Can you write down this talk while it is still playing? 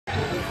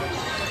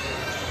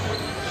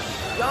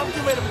I'm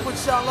getting ready to put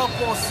y'all up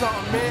on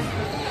something, man.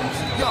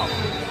 Yo,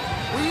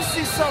 when you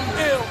see something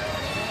ill,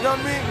 you know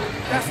what I mean?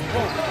 That's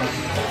woke.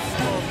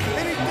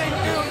 Anything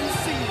ill you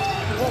see,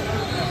 woke.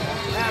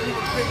 Having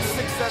a big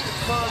 6 at the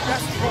club,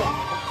 that's woke.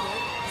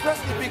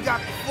 Especially if it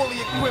got the fully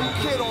equipped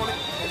kid on it,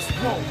 it's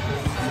woke.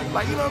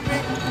 Like, you know what I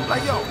mean?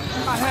 Like, yo,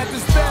 I had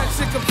this bad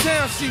chick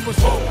uptown, she was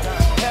woke.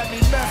 Had me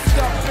messed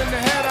up in the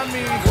head, I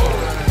mean.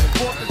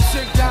 Bought the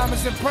chick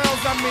diamonds and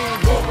pearls, I mean.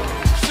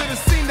 Should've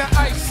seen the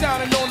ice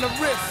shining on the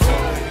wrist.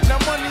 Now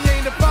money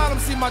ain't the problem,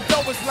 see my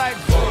dough is like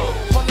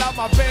pull out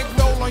my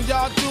bankroll on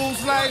y'all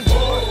dudes like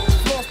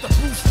lost the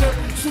blue strip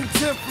and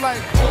 2/10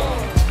 like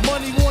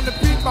money wanna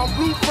beat my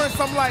blueprints,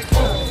 I'm like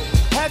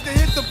had to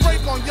hit the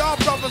brake on y'all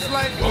brothers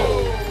like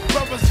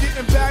brothers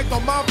getting bagged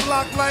on my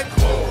block like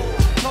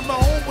coming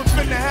home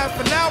within a half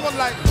an hour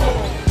like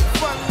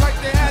fun like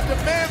they had the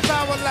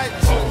manpower like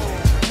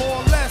more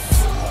or less.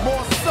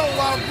 More so,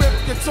 I rip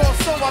the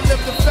torso, I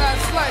live the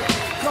fast life.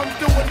 Come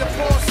through in the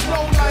floor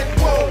slow like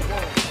whoa.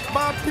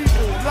 My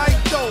people, like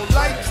dough,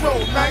 like dro,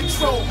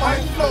 nitro,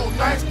 my flow,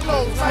 nice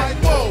clothes, like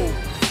whoa.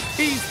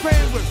 Ease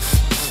pain with,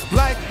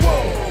 like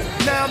whoa.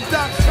 Now I'm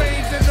Doc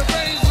Strange in the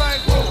range,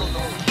 like whoa.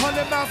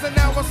 100 miles an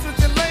hour,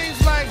 switching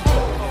lanes, like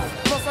whoa.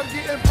 Plus I'm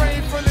getting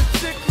brain from the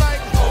chick, like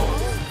whoa.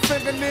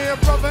 Fingernail,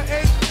 brother,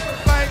 8,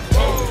 like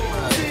whoa.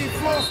 Team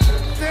floss,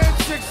 damn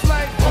chicks,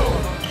 like whoa.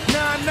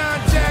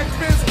 9-9 Jack,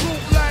 Biz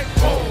group like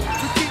whoa.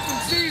 You keep them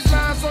cheese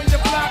lines on your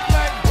block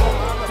like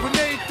whoa.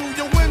 Grenade through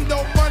your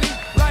window, money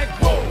like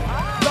whoa.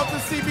 Love to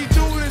see me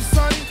do this,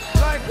 sonny,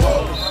 like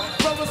whoa.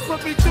 Brothers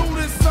put me through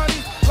this, sonny,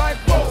 like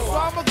whoa. So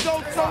I'ma go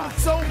toe to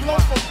toe, blow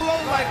for blow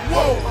like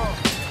whoa.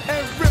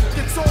 And rip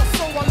your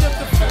torso, I live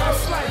the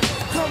fast life.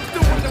 Come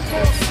through in the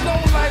floor slow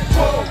like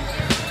whoa.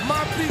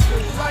 My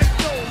people like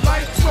dough,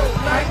 nitro,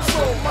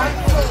 nitro, my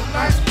flow,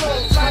 nice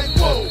clothes like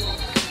whoa.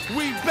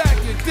 We back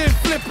it, then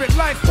flip it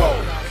like whoa.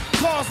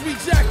 Cars we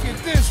jacket,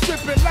 then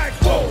strip it like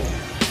whoa.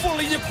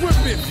 Fully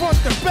equipped it, front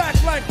to back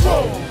like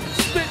whoa.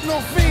 Spitting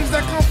on fiends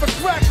that come for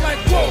crack like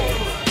whoa.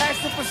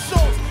 Asking for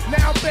shorts,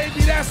 now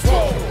baby that's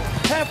whoa.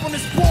 Half on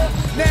this pork,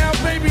 now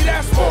baby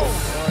that's whoa.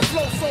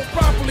 Flow so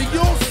properly,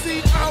 you'll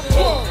see I'm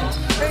whoa.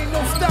 Ain't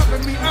no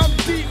stopping me, I'm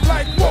deep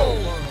like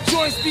whoa.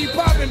 Joints be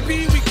popping,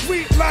 B we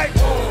creep like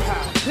whoa.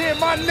 Hear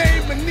my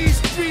name in these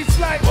streets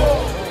like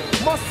whoa.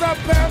 Must I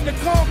pound the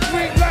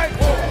concrete like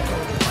whoa.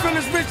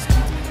 Feelings rich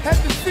at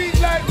the feet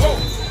like whoa.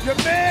 Your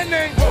man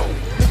ain't whoa.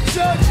 The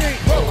judge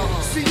ain't whoa.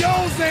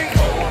 COs ain't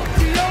whoa.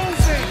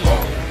 POs ain't whoa.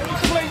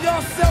 Play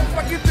yourself,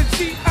 I get the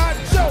G.I.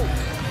 Joe.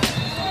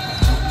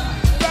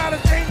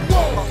 Riders ain't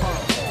whoa.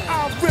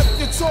 I'll rip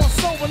your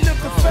torso and live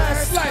the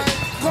fast life.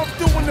 Come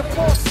through in the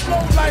port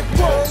slow like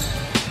whoa.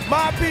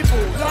 My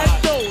people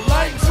like dough,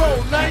 like dro,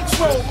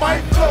 nitro,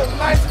 my flow,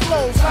 nice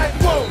clothes like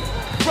whoa.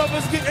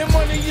 Brothers getting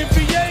money in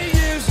VA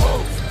is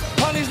whoa.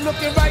 Honey's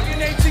looking right in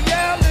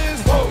ATL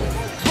is whoa.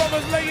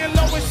 Brothers laying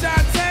low in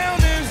Chi-Town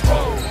is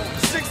whoa.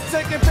 Six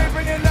taking paper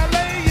in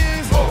LA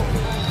is whoa.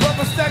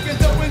 Brothers stacking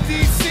dough in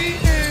DC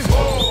is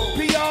whoa.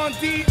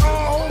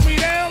 P.R.D.R. hold me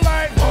down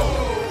like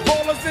whoa.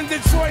 Ballers in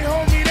Detroit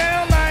hold me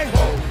down like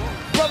whoa.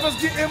 Brothers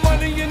getting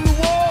money in New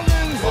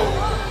Orleans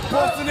whoa.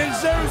 Boston and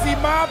Jersey,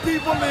 my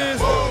people is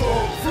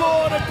whoa.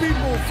 Florida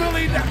people,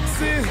 Philly,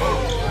 that's it.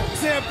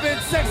 Tampa,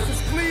 Texas,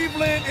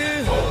 Cleveland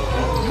is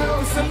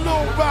Memphis and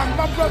Little Rock,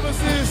 my brothers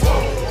is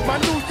my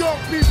New York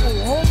people,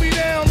 hold me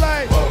down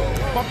like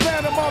my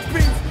Panama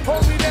peeps,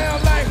 hold me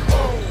down like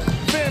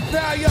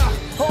Vampire,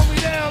 hold me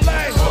down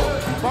like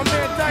my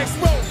man Dice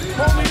Road,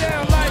 hold me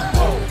down like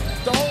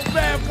the whole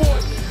bad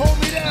boy, hold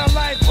me down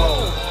like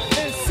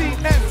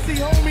NCFC,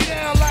 hold me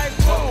down like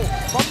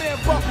my man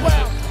Buck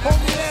Wild, hold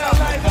me down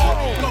like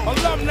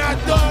Alumni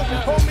Dog,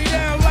 hold me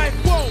down like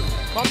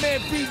my man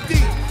BD,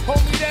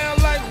 hold me down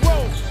like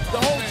the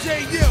whole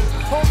JM,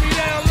 hold me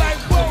down like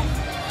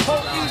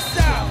whole East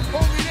Side,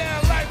 hold me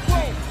down like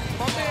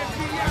my man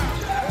B.I.,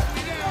 hold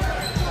me down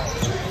like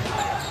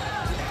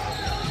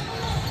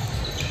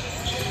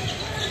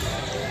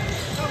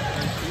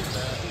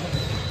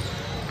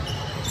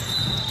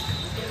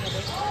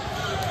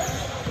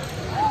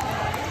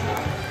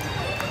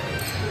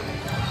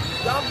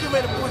I'm getting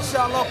ready to put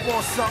y'all up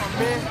on something,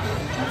 man.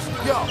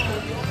 Yo,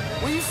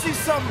 when you see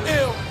something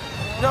ill,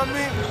 you know what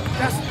I mean?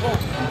 That's woke.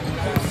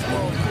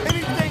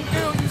 Anything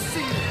ill you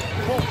see,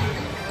 woke.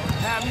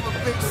 Having a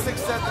big 6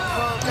 at the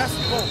club, that's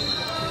woke.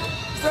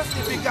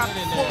 Especially if it got the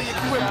fully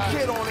equipped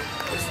kid on it,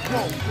 it's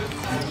woke.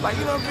 Like,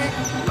 you know what I mean?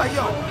 Like,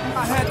 yo,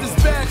 I had this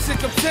bad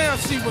chick uptown,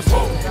 she was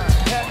woke.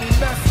 Had me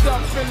messed up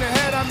in the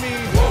head, I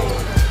mean.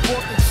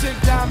 Bought the chick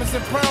diamonds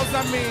and pearls,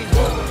 I mean.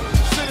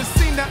 Should've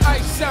seen the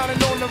ice shining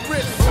on the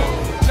wrist.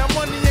 Now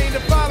money ain't the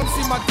problem,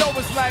 see my dough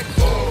is like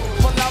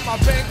pull out my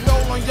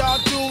bankroll on y'all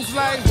dudes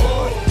like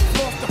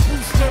lost the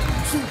blue strip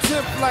and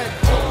 2/10 like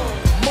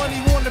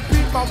money wanna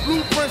beat my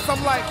blueprints,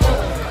 I'm like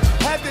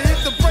had to hit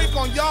the brake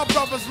on y'all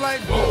brothers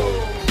like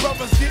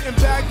brothers getting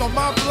bagged on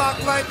my block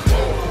like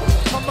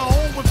coming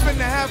home within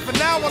a half an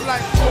hour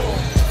like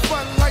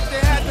fun like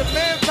they had the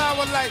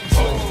manpower like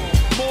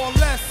more or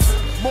less.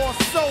 More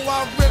so,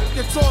 I rip the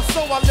your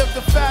torso, I live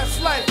the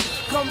fast life.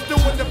 Come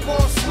through in the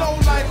ball slow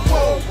like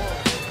whoa.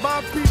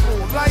 My people,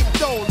 like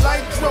dough,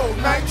 like dro,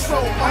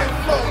 nitro, my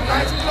flow,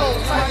 nice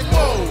clothes, like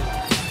whoa.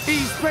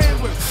 Ease pain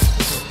with,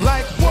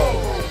 like whoa.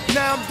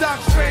 Now I'm Doc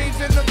Strange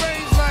in the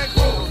range, like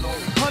whoa.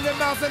 100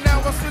 miles an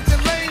hour,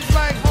 switching lanes,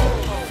 like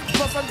whoa.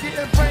 Plus I'm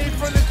getting brain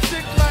from the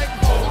chick, like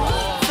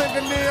whoa.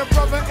 Fingernail,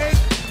 brother, ain't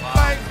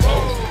like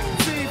whoa.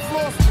 Team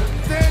floss,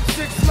 dead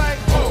chicks,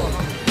 like whoa.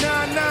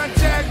 9-9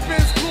 Jag,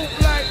 Benz coupe,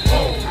 like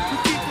whoa. You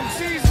keep them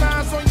cheese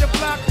lines on your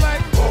block,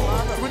 like whoa.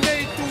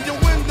 Grenade through your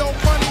window,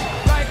 money,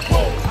 like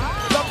whoa.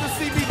 Love to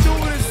see me do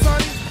this,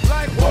 sonny,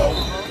 like whoa.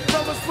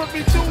 Brothers put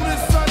me through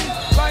this, sonny,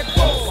 like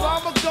whoa. So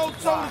I'ma go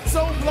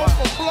toe-to-toe, blow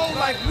for blow,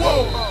 like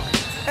whoa.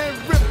 And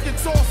rip your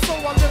torso,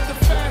 I live the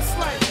fast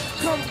life.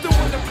 Come through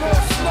in the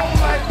ball slow,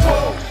 like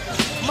whoa.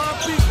 My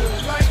people,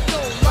 like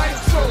dough,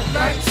 nitro,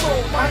 nitro,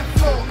 my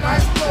flow,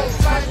 nice clothes,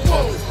 like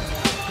whoa.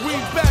 We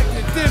back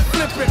it, then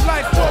flip it,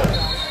 like whoa.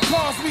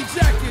 Cars we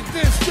jack it,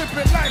 then strip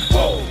it, like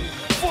whoa.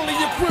 Fully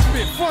equipped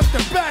it, front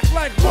to back,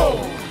 like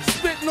whoa.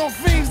 Spitting on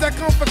fiends that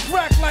come for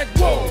crack, like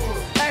whoa.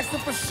 Asking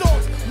for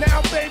shorts,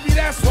 now baby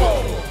that's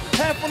whoa.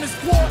 Half on this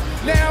quart,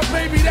 now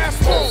baby that's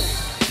whoa.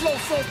 Flow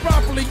so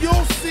properly,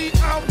 you'll see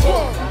I'm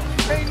whoa.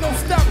 Ain't no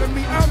stopping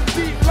me, I'm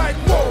deep like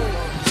whoa.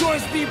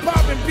 Joints be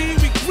popping, B,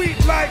 we creep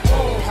like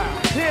whoa.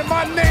 Hear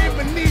my name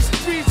in these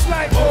streets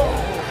like whoa.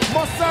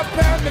 Must I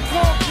pound the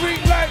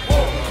concrete like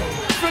whoa.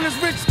 Feelings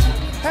rich,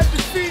 at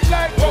the feet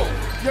like whoa.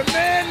 Your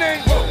man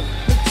ain't whoa.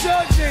 The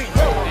judge ain't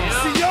whoa.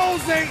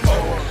 COs ain't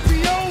whoa.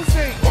 POs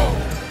ain't whoa.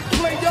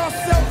 Play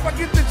yourself, I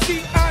get the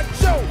G.I.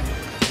 Joe.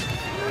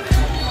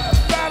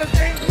 Riders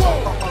ain't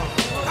whoa.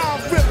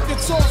 I'll rip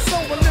your torso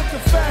and live the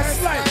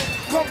fast life.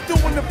 Come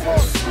through in the ball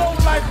slow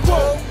like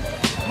whoa.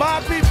 My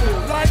people,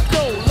 like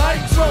dough,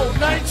 like dro,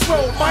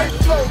 nitro, my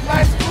flow,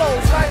 nice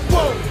clothes, like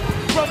whoa.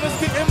 Brothers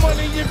getting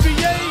money in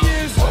VA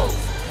is whoa.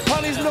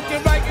 Honey's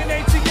looking right in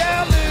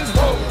ATL is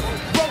whoa.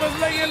 Brothers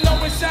laying low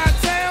in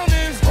Chi-Town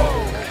is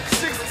whoa.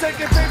 Six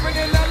taking paper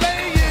in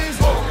LA is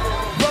whoa.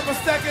 Brothers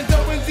stacking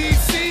dough in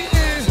DC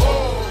is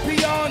whoa.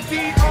 P.R.D.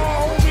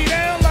 hold me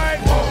down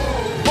like whoa.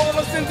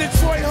 Ballers in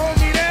Detroit hold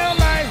me down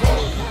like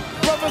whoa.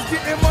 Brothers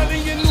getting money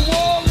in New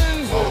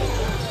Orleans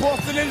whoa.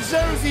 Boston and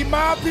Jersey,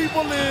 my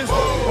people is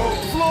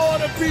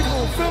Florida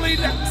people, Philly,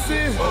 that's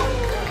it.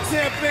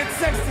 Tampa,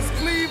 Texas,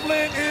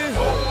 Cleveland is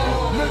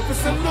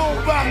Memphis and Little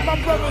Rock,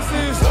 my brothers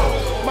is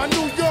my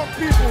New York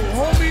people,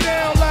 hold me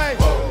down like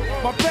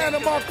my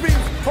Panama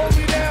people, hold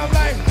me down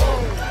like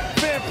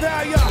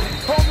Vampire,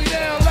 hold me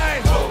down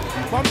like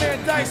my man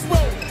Dice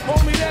Road,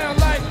 hold me down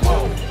like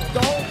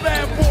the whole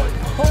bad boy,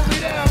 hold me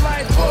down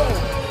like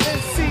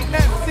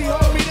NCFC,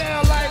 hold me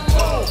down like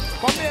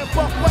my man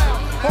Buck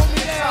Wild, hold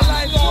me down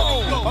like whoa.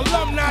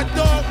 Alumni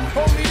dog,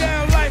 hold me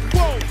down like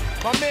whoa.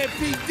 My man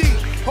PD,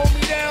 hold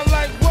me down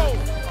like whoa.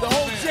 The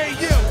whole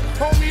JM,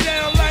 hold me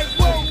down like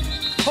whoa.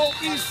 Whole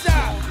East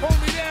Side, hold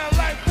me down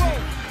like whoa.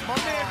 My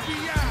man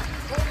B.I.,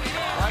 hold me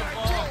down like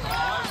whoa.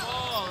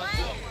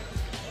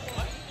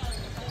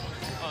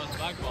 Oh, it's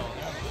black ball.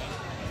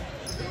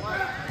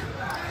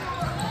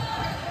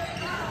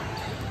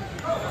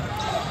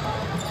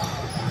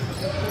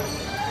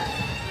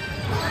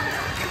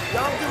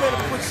 Y'all, I'm getting ready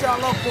to put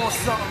y'all up on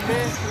something,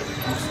 man.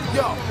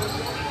 Yo,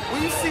 when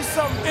you see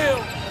something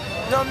ill,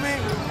 you know what I mean?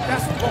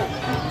 That's whoa.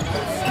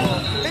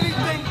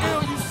 Anything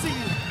ill you see,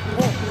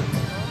 whoa.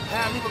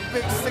 Have leave a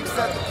big six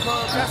at the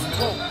club, that's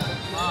whoa.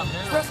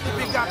 Especially if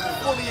you got the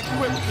fully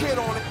equipped kid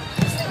on it,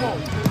 it's whoa.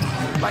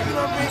 Like, you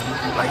know what I mean?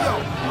 Like, yo,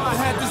 I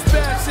had this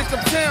bad chick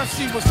uptown,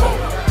 she was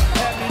whoa.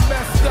 Had me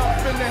messed up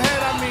in the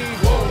head, I mean,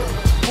 whoa.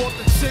 Bought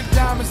the chick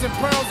diamonds and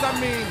pearls, I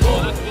mean,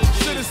 whoa.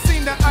 Should've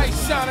seen the ice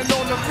shining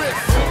on the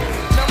wrist.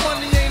 Now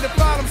money ain't the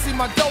problem, see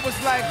my dough is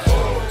like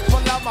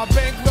pull out my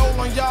bankroll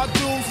on y'all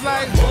dudes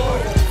like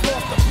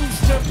lost the blue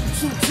strip,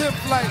 2 tip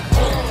like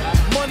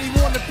money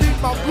wanna beat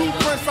my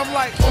blueprints, I'm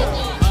like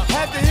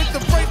had to hit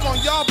the brake on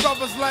y'all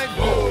brothers like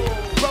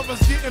brothers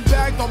getting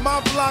bagged on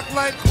my block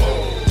like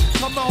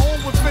coming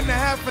home within a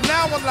half an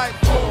hour like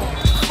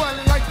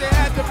feeling like they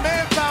had the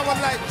manpower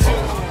like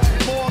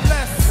more or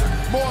less.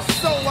 More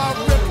so, I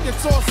rip your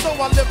torso,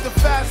 I live the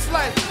fast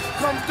life.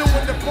 Come through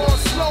in the ball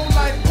slow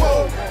like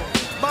whoa.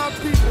 My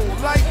people,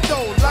 like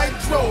dough, like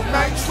dro,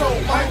 nitro,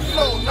 my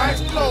flow,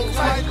 nice clothes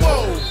like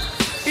whoa.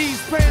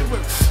 Ease pain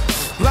with,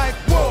 like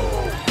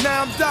whoa.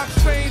 Now I'm Doc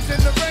Strange in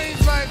the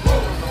range like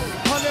whoa.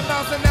 100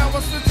 miles an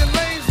hour, switching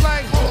lanes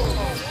like whoa.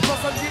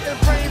 Plus I'm getting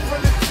brain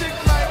from the chick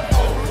like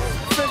whoa.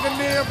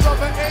 Fingernail,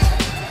 brother, ain't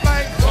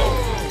like whoa.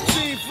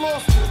 Team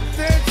floss,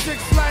 dead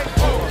chicks like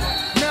whoa.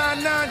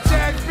 9-9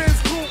 Jag, Benz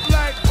coupe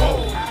like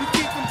whoa. You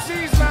keep them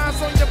cheese lines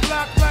on your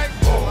block like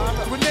whoa.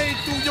 Grenade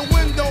through your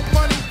window,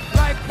 money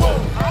like whoa.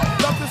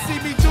 Love to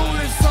see me do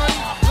this, sonny,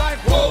 like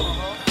whoa.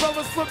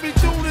 Brothers put me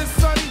through this,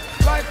 sonny,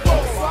 like whoa.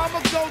 So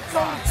I'ma go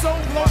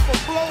toe-to-toe, blow for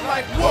blow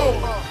like whoa.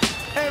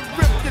 And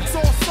rip your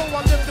torso,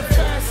 I live the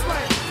fast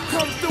life.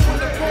 Come through in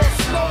the ball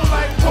slow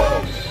like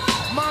whoa.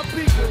 My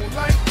people,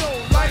 like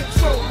dough, like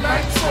dro,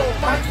 nitro,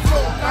 my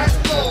flow, nice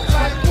clothes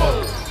like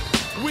whoa.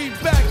 We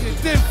back it,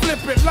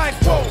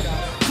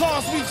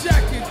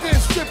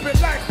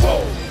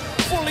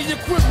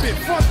 equip it,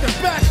 front to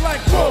back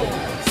like whoa.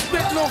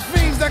 Spitting on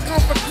fiends that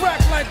come for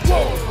crack like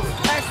whoa.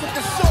 Asking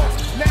for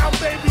shorts, now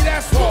baby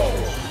that's whoa.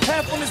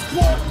 Half on this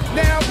quart,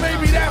 now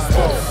baby that's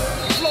whoa.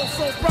 Flow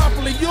so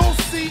properly, you'll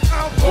see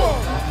I'm whoa.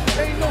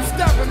 Ain't no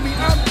stopping me,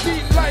 I'm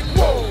deep like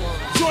whoa.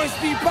 Joints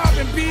be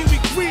popping, B, we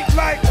creep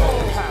like whoa.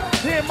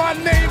 Hear my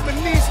name in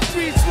these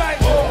streets like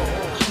whoa.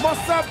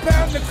 Must I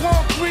pound the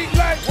concrete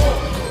like whoa.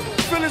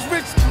 Feelings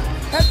rich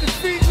at the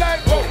feet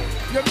like whoa.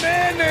 Your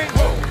man ain't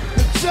whoa.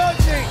 The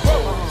judge ain't whoa.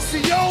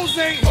 COs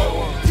ain't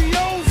whoa.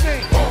 POs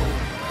ain't whoa.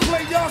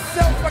 Play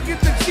yourself, I get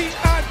the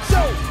G.I.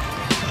 Joe.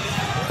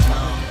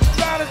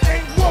 Riders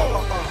ain't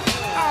whoa.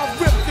 I'll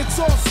rip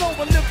guitar so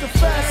I live the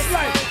fast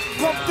life.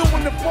 Come through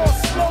in the boss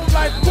slow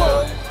like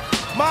whoa.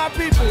 My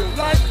people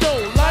like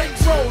dough, like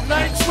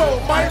nitro,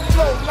 my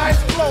flow,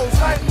 nice clothes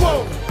like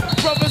whoa.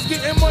 Brothers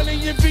getting money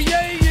in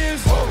VA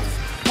is whoa.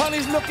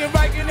 Honey's looking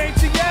right in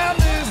ATL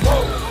is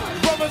whoa.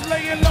 Brothers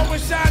laying low in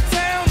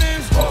Chi-Town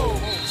is whoa.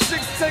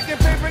 Six taking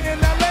paper in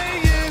LA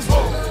is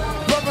whoa.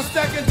 Brothers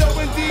stacking dough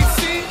in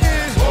DC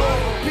is whoa.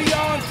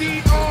 PR and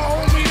DR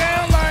hold me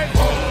down like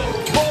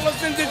whoa.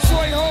 Ballers in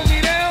Detroit hold me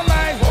down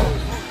like whoa.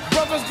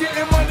 Brothers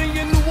getting money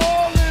in New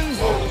Orleans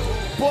whoa.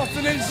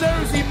 Boston and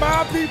Jersey,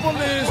 my people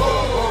is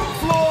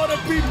Florida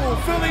people,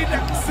 Philly,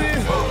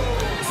 Texas,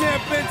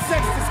 Tampa,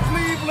 Texas,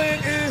 Cleveland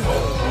is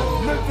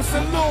Memphis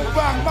and Little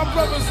Rock, my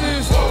brothers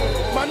is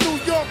my New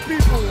York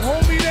people,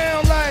 hold me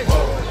down like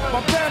my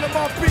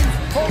Panama people,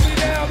 hold me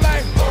down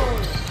like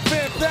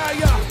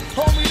Vampire,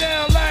 hold me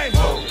down like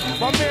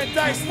my man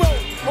Dice Will,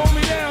 hold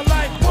me down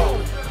like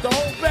the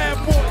whole bad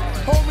boy,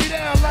 hold me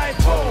down like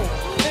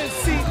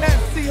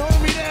NCFC, hold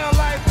me down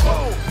like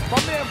my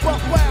man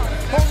Buck Wild,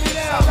 hold me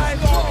down like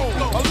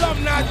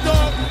Alumni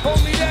dog,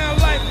 hold me down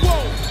like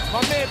whoa.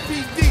 My man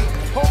PD,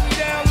 hold me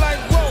down like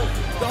whoa.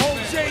 The whole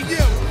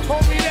JM,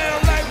 hold me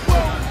down like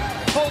whoa.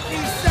 Whole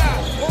East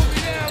Side, hold me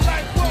down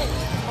like whoa.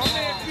 My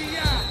man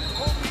PI,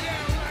 hold me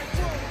down like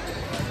whoa.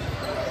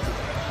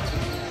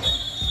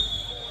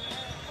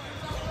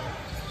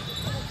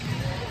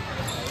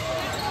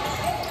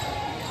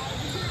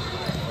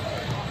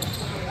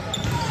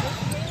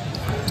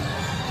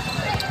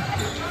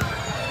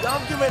 Y'all,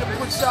 I'm getting ready to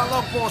put y'all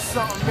up on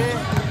something, man.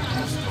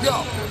 Yo,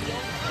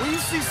 when you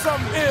see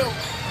something ill,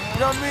 you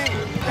know what I mean?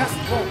 That's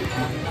whoa.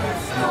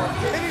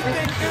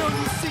 Anything ill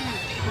you see,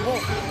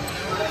 whoa.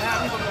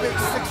 Having a big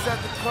six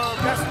at the curb,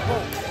 that's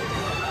whoa.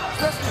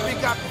 Especially if they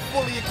got the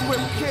fully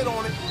equipped kid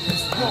on it,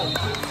 it's whoa.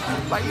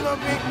 Like, you know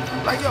what I mean?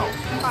 Like, yo,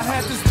 I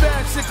had this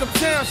bad chick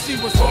uptown, she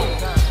was whoa.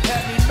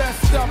 Had me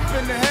messed up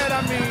in the head,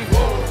 I mean,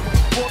 whoa.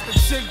 Bought the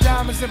chick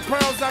diamonds and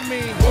pearls, I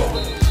mean,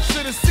 whoa.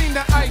 Should've seen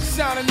the ice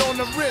shining on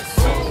the wrist.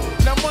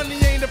 Now money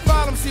ain't a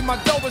problem, see my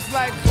dough is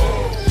like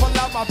pull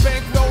out my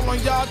bankroll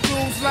on y'all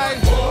dudes like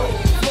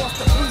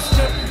lost the blue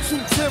strip,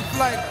 210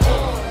 like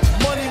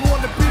money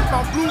wanna beat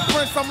my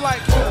blueprints, I'm like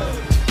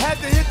had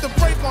to hit the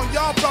brake on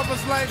y'all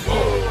brothers like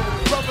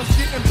brothers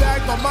getting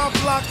bagged on my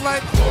block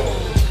like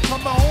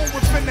coming home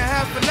within a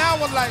half an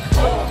hour like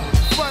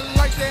frontin'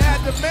 like they had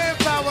the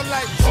manpower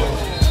like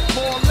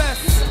more or less,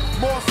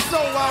 more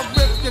so I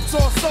rip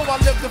guitar so I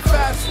live the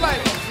fast life.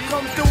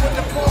 Come through in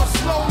the bar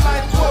slow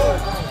like whoa.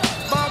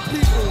 My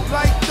people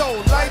like dough,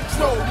 like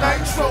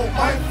nitro,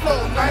 my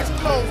flow, nice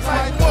clothes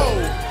like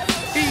whoa.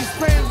 East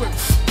Penguin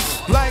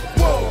like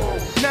whoa.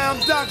 Now I'm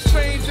Doc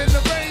Strange in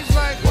the range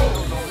like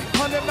whoa.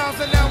 100 miles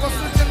an hour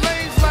switching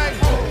lanes like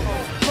whoa.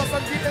 Plus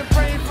I'm getting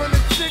brain from the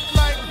chick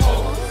like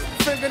whoa.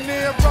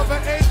 Fingernail brother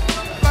ain't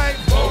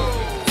like whoa.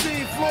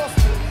 Team floss,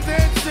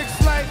 dead chicks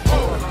like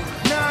whoa.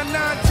 9-9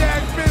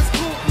 Jag Benz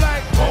coupe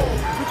like whoa.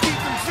 We keep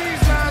them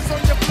cheese lines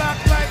on your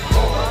block like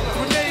whoa.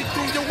 Grenade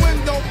through your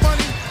window,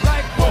 money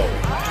like whoa.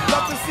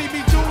 Love to see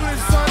me do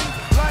this, sonny,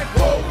 like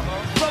whoa.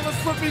 Brothers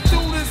put me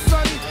through this,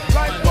 sonny,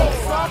 like whoa.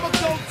 So I'ma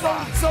go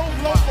toe-to-toe,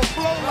 low for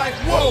blow like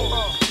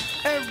whoa.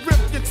 And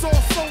rip guitar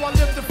so I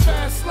live the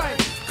fast life.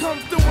 Come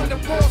through in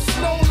the ball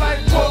slow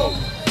like whoa.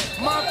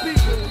 My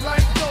people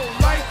like dough,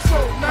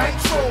 nitro,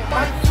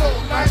 my flow,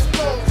 nice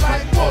clothes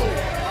like whoa.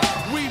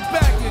 We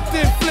back it,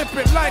 then flip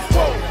it like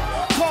whoa.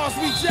 Cars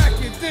we jack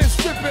it, then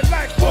strip it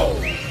like whoa.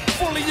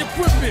 Fully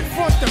equipped it,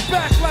 front to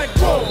back like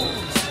whoa.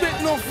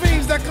 Spitting on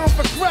fiends that come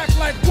for crack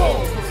like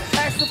whoa.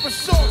 Asking for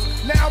shorts,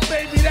 now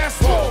baby that's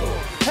whoa.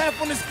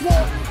 Half on this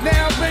quart,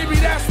 now baby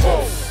that's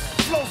whoa.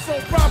 Flow so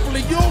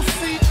properly, you'll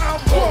see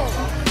I'm whoa.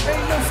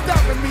 Ain't no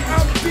stopping me,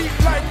 I'm deep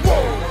like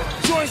whoa.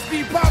 Joints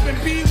be popping,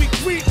 B, we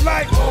creep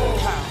like whoa.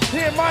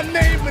 Hear my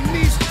name in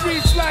these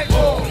streets like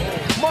whoa.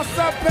 Must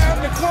I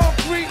pound the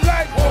concrete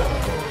like whoa.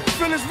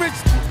 Feelings rich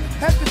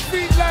at the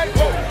feet like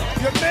whoa.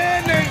 Your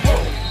man ain't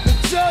whoa. The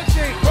judge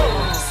ain't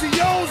whoa.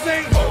 COs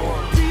ain't whoa.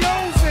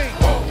 POs ain't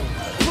whoa.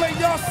 Play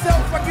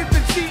yourself, I get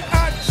the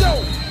G.I. Joe.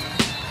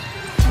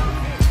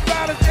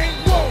 Riders ain't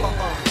whoa.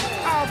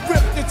 I'll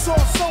rip guitar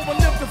so I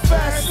live the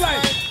fast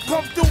life.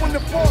 Come through in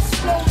the bar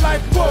slow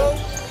like whoa.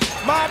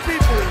 My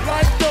people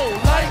like dough,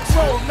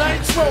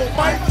 nitro,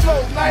 my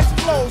flow, nice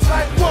clothes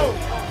like whoa.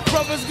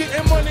 Brothers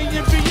getting money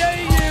in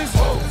VA is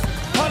whoa.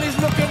 Honey's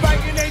looking right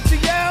in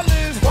ATL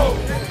is whoa.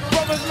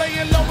 Brothers lay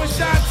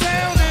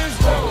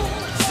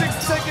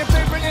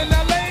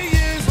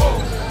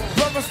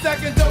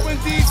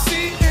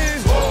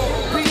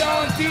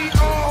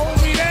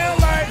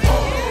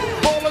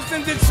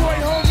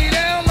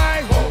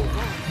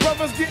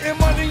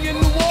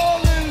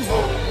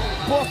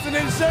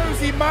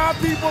Jersey, my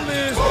people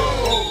is.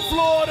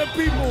 Florida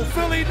people,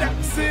 Philly,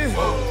 that's it.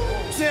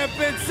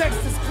 Champion,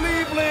 Texas,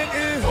 Cleveland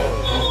is.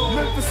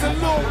 Memphis and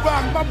Little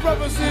Rock, my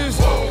brothers is.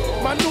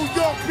 My New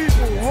York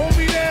people, hold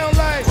me down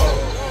like.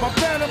 My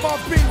Panama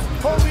people,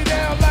 hold me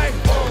down like.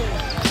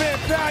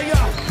 Vampire,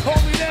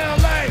 hold me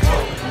down like.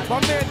 My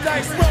man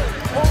Dice Road,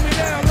 hold me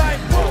down like.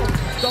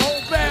 The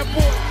whole bad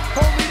boy,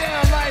 hold me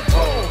down like.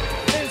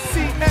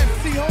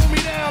 NCFC, hold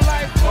me down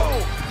like.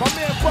 My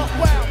man Buck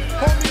Wild,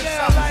 hold me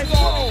down like.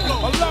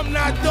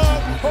 Alumni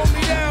dog, hold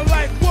me down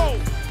like.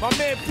 My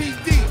man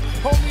PD,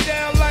 hold me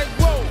down like.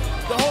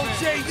 The whole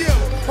JU,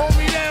 hold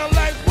me down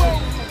like.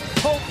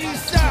 Whole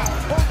East Side,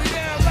 hold me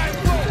down like.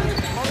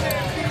 My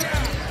man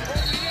PI,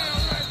 hold me down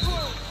like.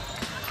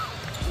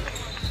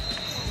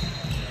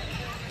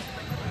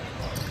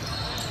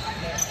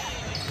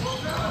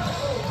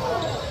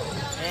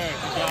 Hey,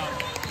 good job.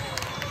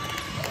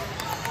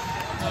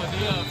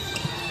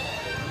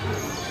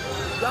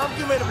 Yo, I'm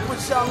getting ready to put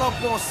y'all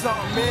up on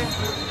something, man.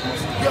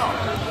 Yo,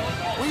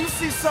 when you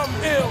see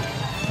something ill,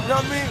 you know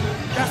what I mean?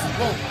 That's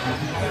woke.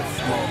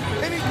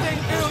 Anything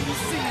ill you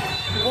see,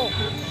 woke.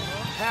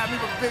 Have me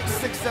with Big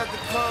Six at the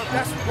club,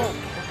 that's woke.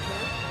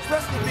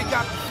 Especially if you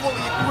got the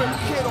fully equipped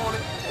kid on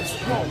it, it's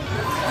woke.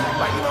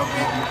 Like, you know what I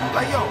mean?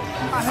 Like, yo,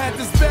 I had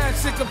this bad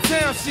chick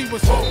uptown, she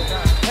was woke.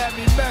 Had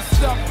me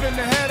messed up in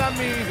the head, I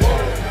mean.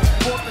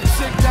 Bought the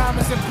chick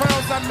diamonds and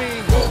pearls, I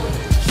mean.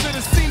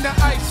 Should've seen the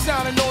ice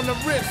shining on the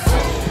wrist.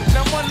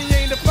 Now money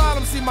ain't the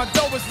problem, see my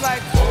dough is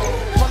like.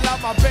 Pull out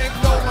my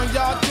bankroll on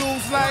y'all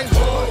dudes like.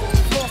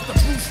 Lost the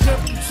blue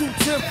strip,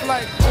 210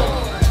 like.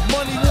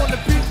 Money wanna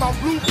beat my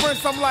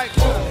blueprints, I'm like.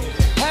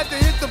 Had to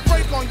hit the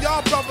brake on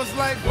y'all brothers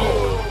like.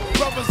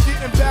 Brothers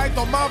getting bagged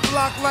on my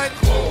block like.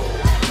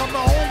 Coming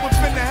home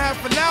within a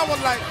half an hour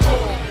like.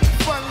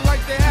 Fun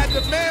like they had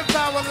the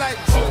manpower like.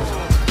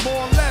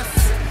 More or less.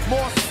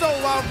 More so,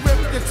 I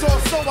ripped the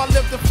torso, I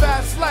lived a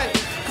fast life.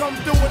 Come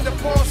through in the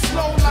pour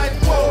slow like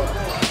whoa.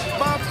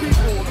 My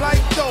people,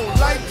 like dough,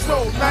 like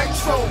Joe,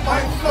 nitro,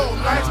 my flow,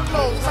 nice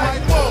clothes,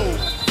 like whoa.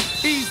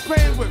 Ease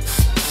pain with,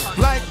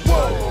 like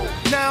whoa.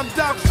 Now I'm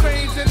Doc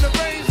Strange in the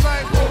range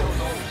like whoa.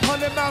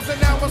 100 miles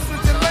an hour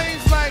switching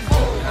lanes like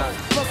whoa.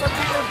 Plus I'm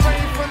getting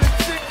brain from the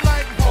chick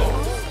like whoa.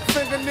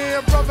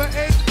 Fingernail brother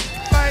ain't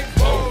like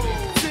whoa.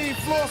 Team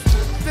floss,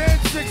 dead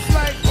chicks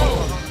like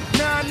whoa.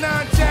 9-9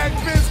 Jack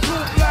Vince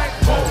coupe like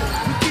whoa.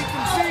 You keep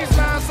them cheese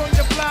lines on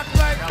your block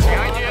like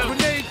whoa.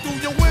 Grenade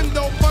through your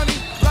window, money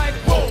like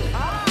whoa.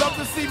 Love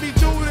to see me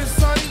do this,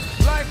 sonny,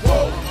 like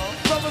whoa.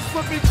 Brothers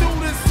put me through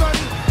this, sonny,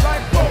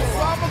 like whoa. So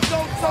I'ma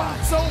go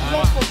toe-to-toe,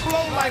 go for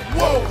flow like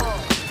whoa.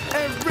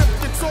 And rip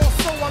the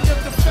torso, I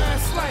live the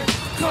fast life.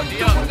 Come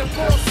through in the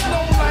ball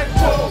slow like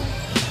whoa.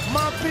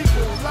 My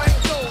people like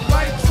dough,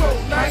 nitro,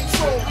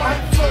 nitro, my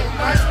flow,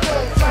 nice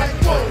clothes like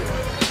whoa.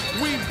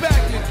 We back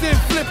it, then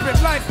flip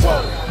it like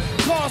whoa.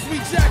 Cars we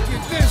jack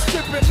it, then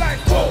strip it like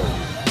whoa.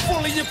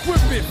 Fully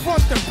equipped it,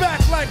 front to back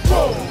like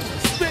whoa.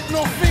 Spit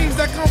no fiends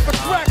that come for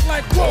crack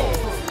like whoa.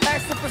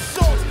 Asking for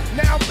shorts,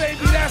 now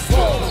baby that's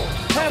whoa.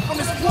 Half on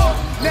this floor,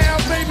 now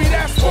baby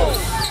that's whoa.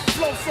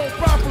 Flow so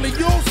properly,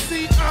 you'll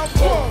see I'm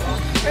whoa.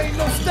 Ain't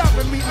no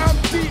stopping me, I'm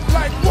deep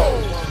like whoa.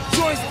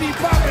 Joints be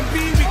popping,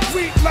 be we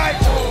creep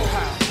like whoa.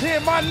 Hear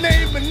my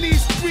name in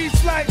these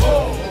streets like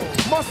whoa.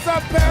 Must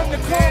I pound the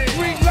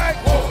concrete like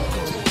whoa.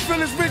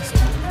 Phyllis Rich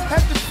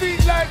at the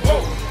feet like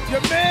whoa.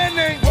 Your man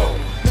ain't whoa.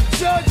 The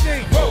judge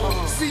ain't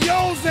whoa.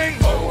 COs ain't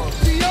whoa.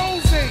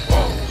 COs ain't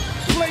whoa.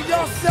 Play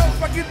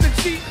yourself, I get the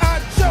G.I.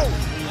 Joe.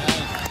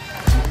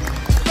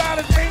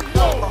 Riders ain't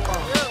whoa.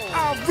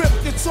 I'll rip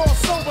the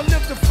torso and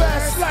live the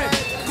fast life.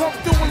 Come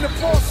through in the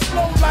ball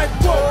slow like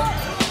whoa.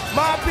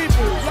 My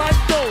people like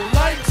dough,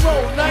 nitro,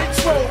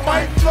 nitro,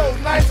 my flow,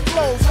 nice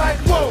clothes like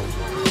whoa.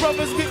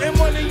 Brothers getting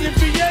money in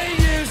VA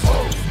is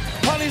whoa.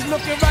 Honey's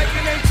looking right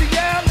in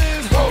ATL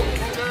is whoa.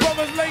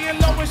 Brothers laying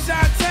low in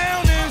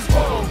Chi-Town is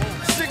whoa.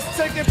 Six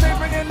taking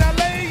paper in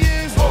LA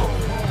is whoa.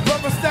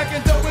 Brothers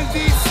stacking dough in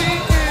DC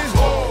is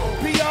whoa.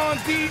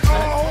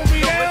 PR&DR hold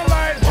me down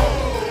like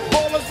whoa.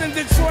 Ballers in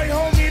Detroit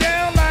hold me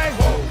down like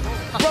whoa.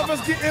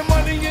 Brothers getting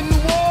money in New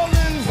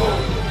Orleans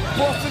whoa.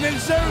 Boston and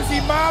Jersey,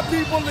 my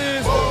people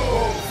is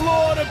whoa.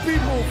 Florida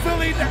people,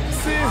 Philly,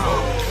 that's it.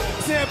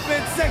 Tampa,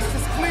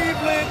 Texas,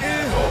 Cleveland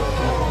is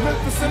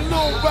Memphis and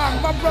Little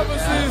Rock, my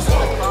brothers is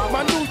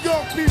my New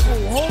York people,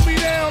 hold me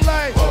down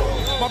like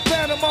my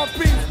Panama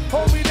people,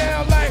 hold me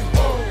down like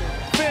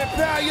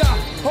Vampire,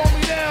 hold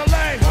me down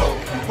like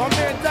my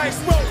man Dice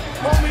Road,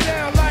 hold me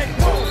down like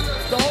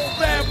the whole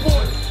bad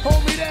boy,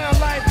 hold me down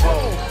like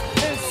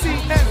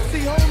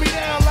NCFC, hold me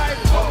down like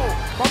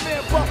my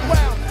man Buck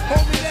Wild,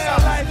 hold me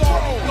down like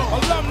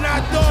Alumni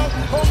dog,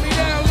 hold me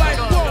down like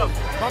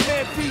my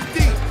man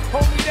PD,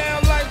 hold me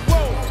down like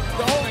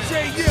the whole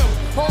JU,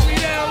 hold me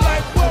down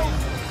like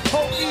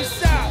whole East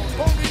Side,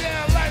 hold me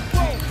down like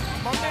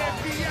my man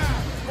PI,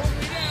 hold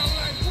me down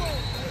like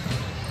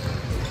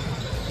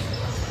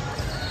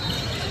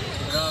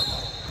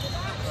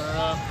Turn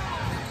up.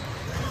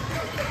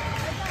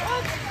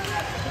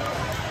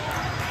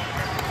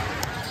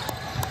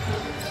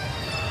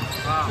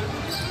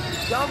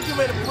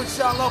 getting ready to put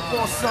y'all up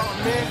on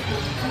something, man.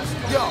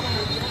 Yo,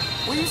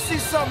 when you see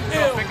something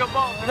ill, you know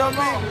what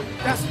I mean?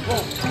 That's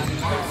whoa.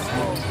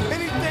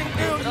 Anything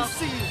ill you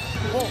see,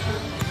 whoa.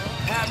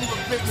 Have me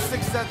with big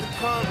six at the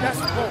curb, that's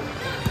whoa.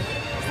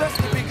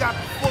 Especially if we got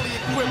the fully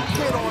equipped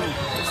kid on it,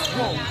 it's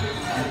whoa.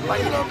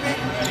 Like, you know what I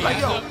mean? Like,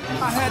 yo,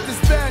 I had this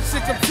bad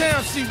chick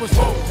uptown, she was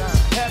whoa.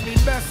 Had me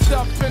messed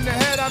up in the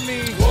head, I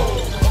mean.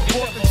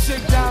 Bought the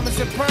chick diamonds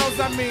and pearls,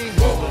 I mean.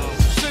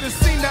 Should've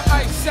seen the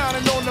ice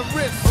shining on the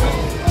wrist.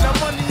 Now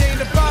money ain't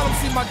the problem,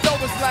 see my dough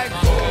is like.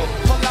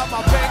 Pull out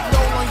my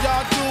bankroll on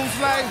y'all dudes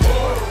like.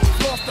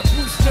 Lost the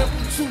blue slip,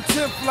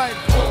 2/10 like.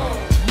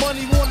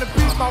 Money wanna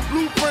beat my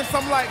blueprints,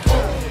 I'm like.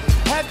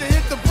 Had to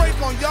hit the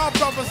brake on y'all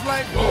brothers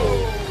like.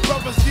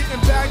 Brothers getting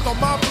bagged on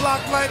my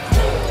block like.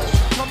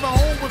 Coming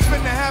home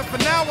within a half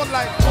an hour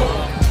like.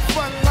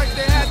 Front like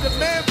they had the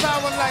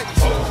manpower like.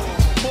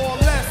 More or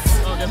less.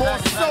 More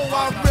so,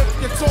 I rip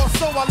your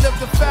torso, I live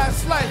the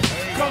fast life.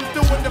 Come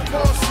through in the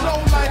ball slow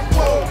like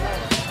whoa.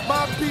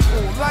 My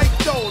people like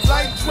dough,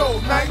 like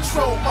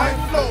nitro, my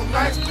flow,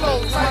 nice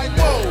clothes like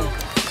whoa.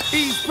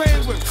 Ease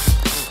pain with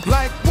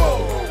like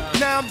whoa.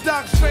 Now I'm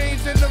Doc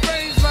Strange in the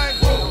range like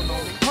whoa.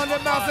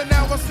 100 miles an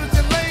hour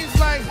switching lanes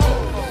like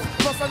whoa.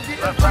 Plus I'm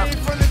getting brain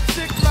from the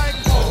chick like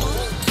whoa.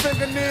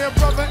 Fingernail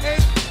brother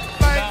ain't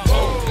like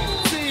whoa.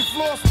 Team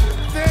floss,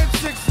 dead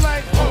chicks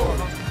like whoa.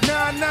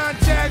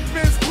 9-9 Jag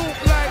Benz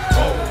coupe like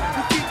whoa.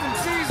 You keep them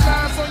cheese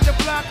lines on your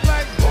block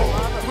like whoa.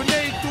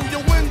 Grenade through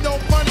your window,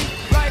 money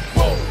like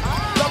whoa.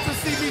 Love to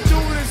see me do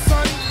this,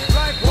 sonny,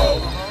 like whoa.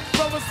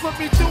 Brothers put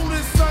me through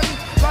this, sonny,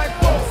 like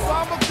whoa. So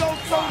I'ma go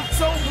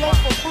toe-to-toe, blow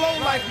for blow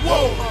like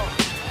whoa.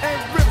 And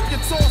rip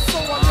your torso,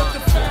 I live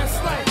the fast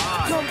life.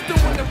 Come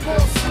through in the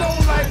ball slow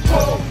like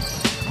whoa.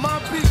 My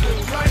people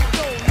like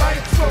dough,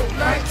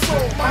 nitro,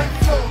 my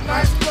flow,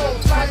 nice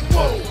clothes like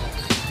whoa.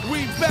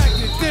 We back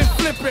it, then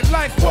flip it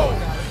like whoa.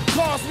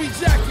 Cars we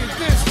jack it,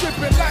 then strip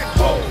it like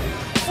whoa.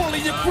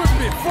 Fully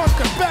equipped, front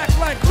to back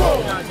like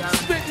whoa.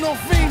 Spit no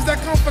fiends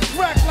that come for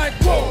crack like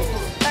whoa.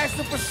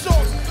 Asking for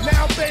short,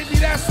 now baby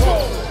that's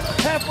whoa.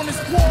 Half on this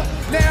quart,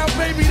 now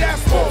baby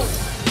that's whoa.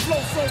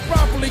 Flow so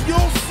properly,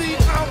 you'll see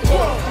I'm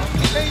whoa.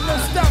 Ain't no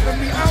stopping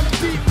me, I'm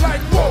deep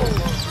like whoa.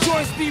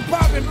 Joints be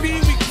popping,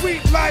 we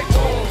creep like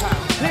whoa.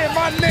 Hear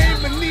my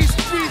name in these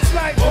streets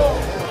like whoa.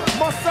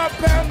 Must I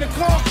pound the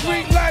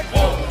concrete like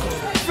whoa.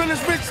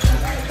 Feelings rich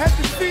at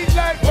the feet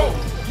like whoa.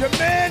 Your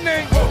man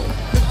ain't whoa.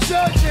 The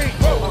judge ain't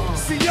whoa.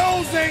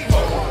 COs ain't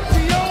whoa.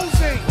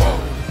 POs ain't whoa.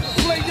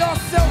 Play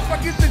yourself, I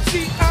get the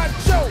G.I.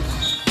 Joe.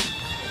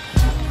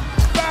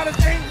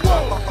 Riders ain't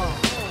whoa.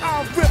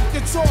 I'll rip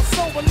your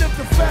torso and live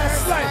the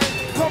fast life.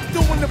 Come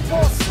through in the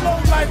ball slow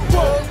like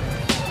whoa.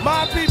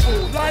 My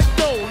people like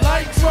dough,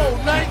 nitro,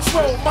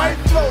 my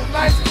flow,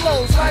 nice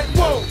clothes like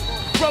whoa.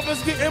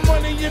 Brothers getting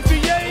money in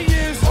VA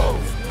is whoa.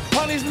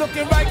 Honey's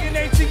looking right in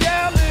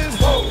ATL is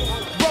whoa.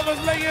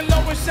 Brothers laying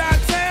low in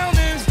Chi-Town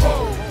is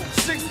whoa.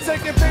 Chicks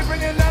taking paper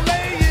in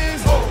LA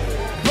is whoa.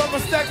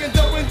 Brothers stacking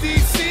dough in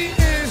DC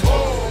is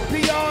whoa.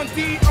 PR and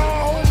DR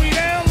hold me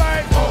down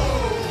like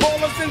whoa.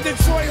 Ballers in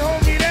Detroit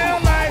hold me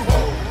down like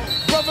whoa.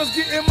 Brothers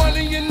getting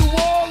money in New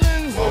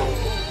Orleans whoa.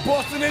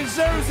 Boston and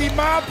Jersey,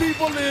 my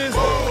people is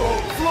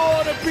whoa.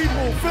 Florida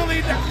people,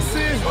 Philly, that's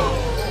it.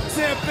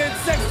 Tampa,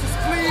 Texas,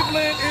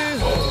 Cleveland is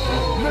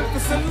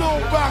Memphis and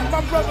Little Rock, my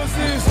brothers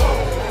is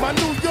my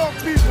New York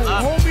people,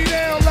 hold me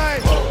down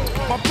like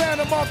my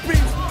Panama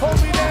peeps,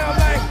 hold me down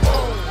like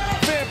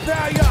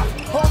Vampire,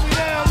 hold me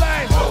down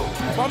like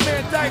my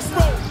man Dice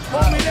Smoke,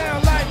 hold me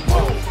down like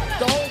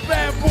the whole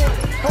bad boy,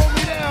 hold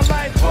me down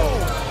like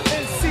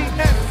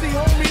NCFC,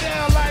 hold me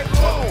down like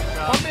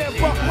my man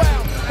Buck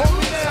Wild, hold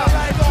me down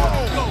like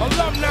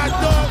Alumni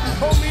Dog,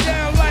 hold me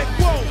down like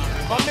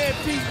my man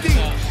PD,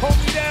 hold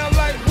me down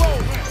like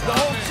the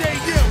whole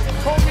JM,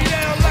 hold me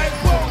down like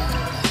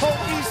whole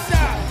East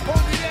Side,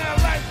 hold me down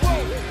like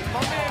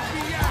my man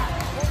B.I.,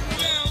 hold me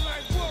down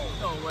like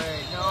No way,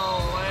 no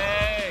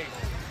way.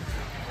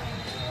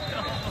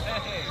 No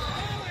way.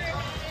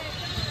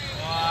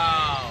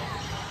 Wow.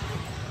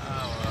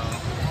 Oh, well.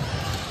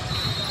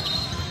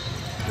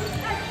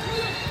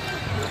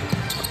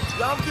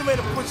 Yo, I'm getting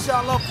ready to put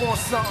y'all up on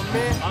something,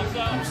 man.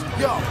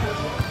 Yo,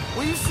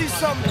 when you see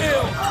something ill, you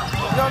know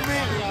what I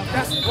mean?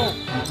 That's whoa.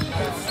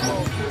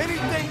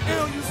 Anything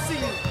ill you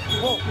see,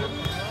 whoa.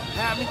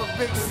 Have me with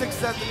big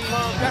six at the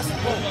curb, that's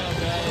whoa.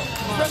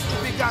 Especially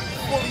if we got the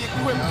fully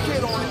equipped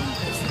kid on it,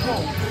 it's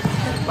whoa.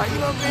 Like, you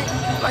know what I mean?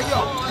 Like,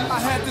 yo, I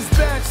had this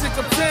bad chick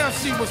uptown,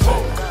 she was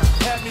whoa.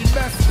 Had me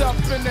messed up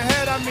in the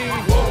head, I mean.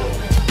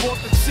 Bought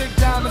the chick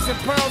diamonds and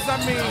pearls, I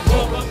mean.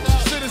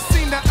 Should've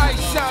seen the ice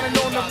shining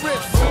on the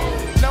wrist.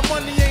 Now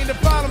money ain't the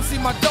problem, see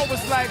my dough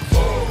is like.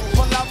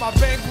 Pull out my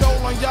bankroll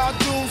on y'all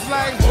dudes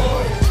like.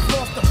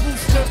 Lost the blue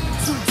slip,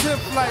 2/10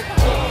 like.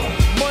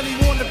 Money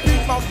wanna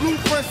beat my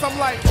blueprints, I'm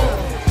like.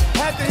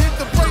 Had to hit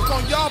the brake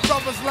on y'all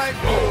brothers like.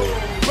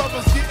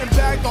 Brothers getting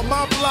bagged on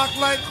my block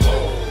like.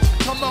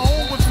 Coming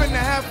home within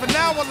a half an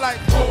hour like.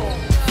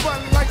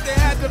 Front like they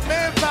had the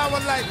manpower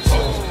like.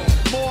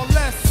 More or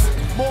less.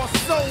 More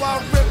so,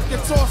 I rip your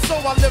torso,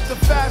 I live the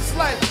fast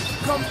life.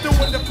 Come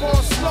through in the pour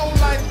slow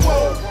like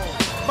whoa.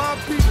 My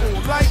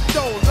people like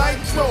dough,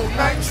 nitro,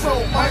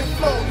 my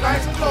flow,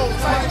 nice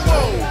clothes like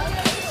whoa.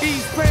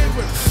 East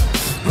Penguin,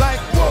 like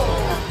whoa.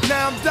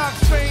 Now I'm Doc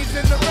Strange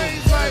in the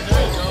range like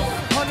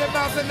whoa. 100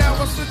 miles an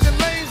hour switching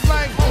lanes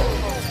like whoa.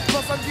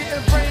 Plus I'm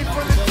getting brain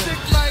from the chick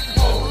like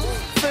whoa.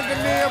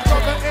 Fingernail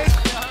rubber ache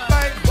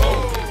like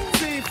whoa.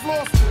 Team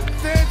floss,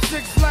 dead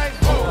chicks like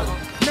whoa.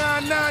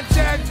 9-9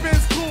 Jag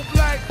Benz coupe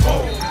like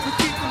whoa. We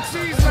keep them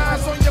cheese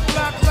lines on your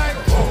block like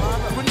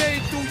whoa.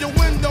 Grenade through your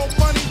window,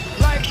 money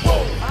like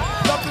whoa.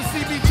 Love to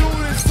see me do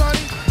this,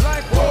 sonny,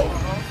 like whoa.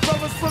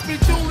 Brothers put me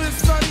through this,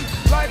 sonny,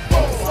 like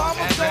whoa. So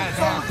I'ma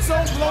go so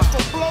blow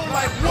for blow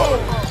like whoa.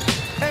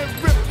 And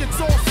rip your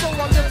torso,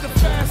 I live the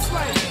fast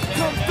life.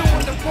 Come through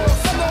in the pour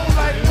slow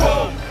like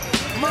whoa.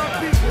 My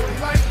people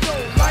like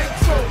dough,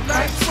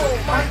 nitro,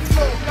 my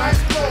flow,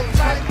 nice clothes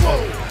like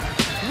whoa.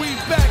 We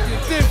back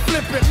it, then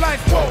flip it like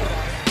whoa.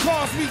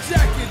 Cars we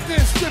jack it, then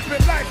strip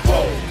it like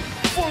whoa.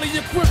 Fully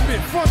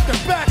equipment, front to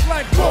back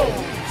like whoa.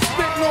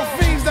 Spit no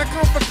fiends that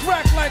come for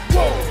crack like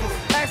whoa.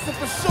 Asking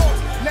for shorts,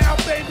 now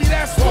baby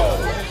that's whoa.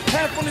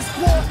 Half on this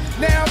quad,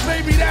 now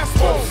baby that's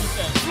whoa.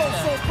 Flow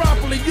so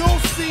properly, you'll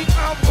see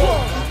I'm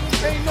whoa.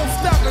 Ain't no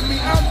stopping me,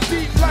 I'm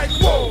deep like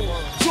whoa.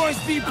 Joints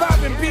be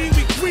poppin', B,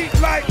 we creep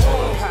like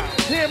whoa.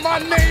 Hear my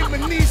name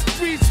in these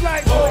streets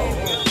like whoa.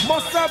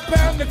 Must I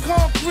pound the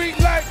concrete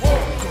like whoa.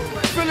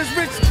 Phyllis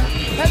Rich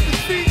at the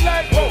feet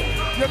like whoa.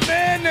 Your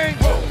man ain't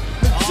whoa.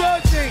 The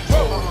judge ain't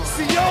whoa.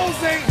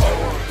 COs ain't whoa.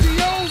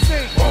 POs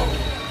ain't whoa.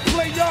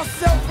 Play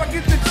yourself, I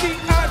get the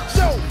G.I.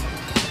 Joe.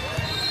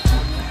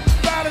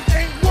 Riders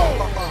ain't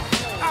whoa.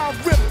 I'll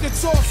rip the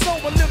torso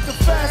and live the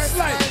fast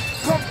life.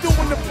 Come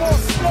through in the pour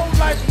slow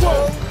like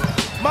whoa.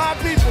 My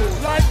people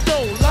like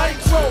dough,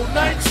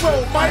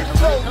 nitro, my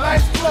flow,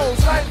 nice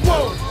clothes like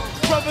whoa.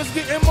 Brothers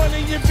getting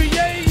money in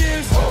VA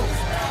is whoa.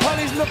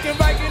 Honey's looking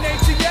right in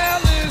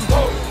ATL is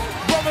whoa.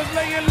 Brothers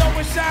laying low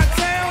in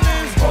Chi-Town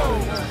is whoa.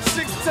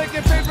 Six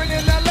taking paper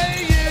in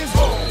LA is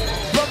whoa.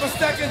 Brothers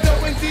stacking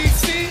dough in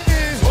DC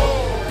is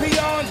whoa.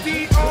 PR and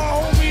DR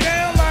hold me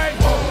down like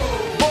whoa.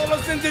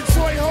 Ballers in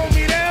Detroit hold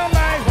me down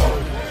like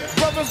whoa.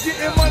 Brothers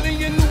getting money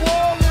in New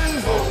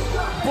Orleans whoa.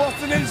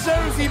 Boston and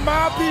Jersey,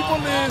 my people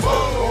is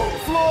whoa.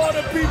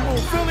 Florida people,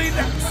 Philly,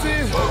 that's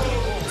is whoa.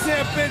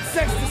 Tampa,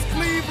 Texas,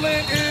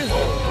 Cleveland is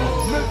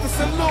whoa. Memphis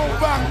and Little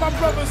Rock, my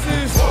brothers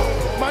is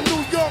whoa. My New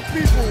York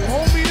people,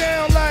 hold me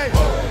down like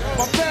whoa.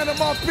 My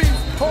Panama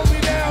peeps, hold me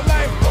down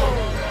like whoa.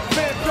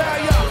 Man,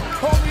 Paya,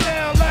 hold me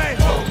down like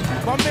whoa.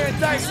 My man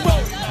Dice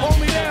Smoke,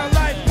 hold me down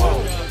like whoa.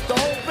 The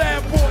whole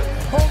bad boy,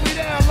 hold me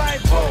down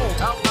like whoa.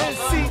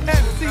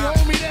 NCFC,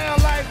 hold me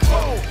down like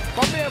whoa.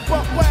 My man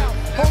Buck Wild,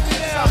 hold me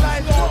down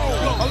like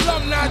whoa.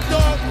 Alumni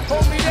Dog,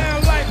 hold me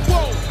down like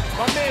whoa.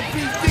 My man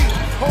BD,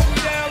 hold me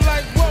down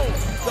like whoa.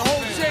 The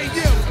whole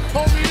JM,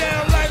 hold me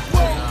down like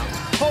whoa.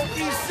 Whole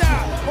East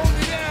Side, hold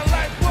me down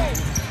like whoa.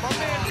 My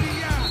man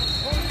B.I.,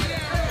 hold me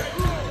down like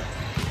whoa.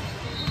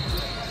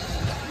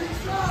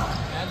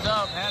 Hands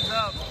up, hands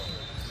up.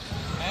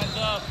 Hands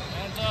up,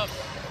 hands up.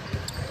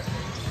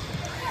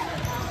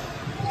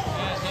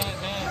 Hands.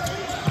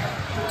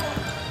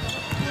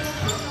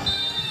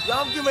 Yo,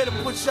 I'm getting ready to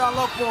put y'all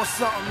up on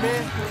something,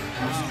 man.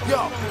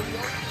 Yo,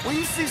 when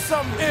you see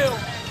something ill,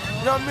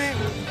 you know what I mean?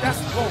 That's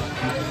whoa.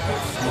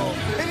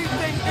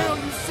 Anything ill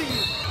you see,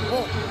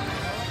 whoa.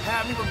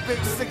 Have me with big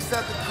six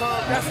at the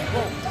curb, that's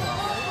whoa.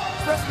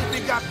 Especially if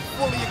they got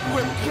fully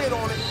equipped kid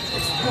on it,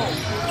 it's whoa.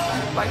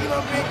 Like, you know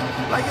what I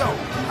mean? Like, yo,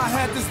 I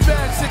had this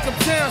bad chick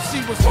uptown,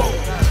 she was whoa.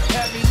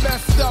 Had me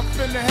messed up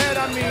in the head,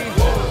 I mean,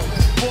 whoa.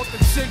 Bought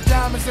the chick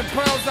diamonds and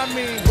pearls, I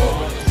mean,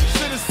 whoa.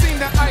 Should've seen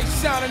the ice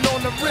shining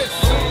on the wrist.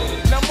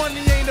 Now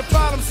money ain't the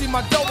problem, see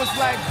my dough is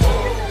like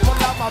pull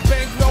out my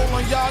bankroll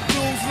on y'all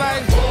dudes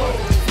like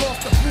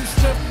lost the blue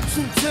strip,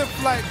 2-10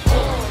 like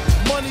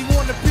money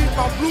wanna beat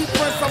my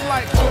blueprints, I'm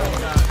like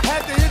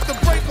had to hit the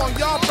brake on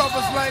y'all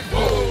brothers like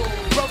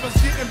brothers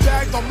getting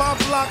bagged on my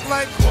block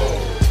like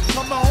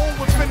coming home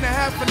within a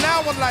half an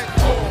hour like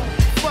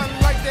fun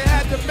like they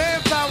had the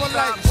manpower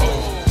like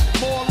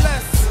more or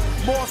less.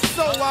 More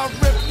so, I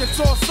rip your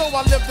torso,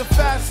 I live the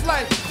fast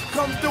life.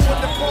 Come through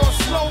in the pour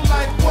slow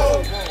like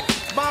whoa.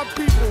 My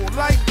people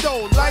like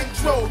dough,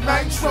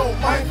 nitro,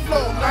 my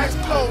flow, nice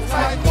clothes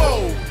like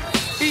whoa.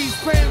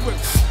 East Penguin,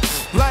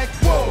 like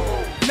whoa.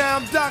 Now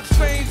I'm Doc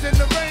Strange in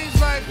the range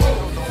like whoa.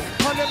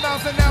 100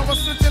 miles an hour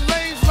switching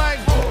lanes like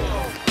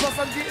whoa. Plus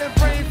I'm getting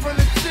brain from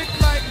the chick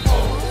like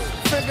whoa.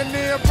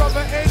 Fingernail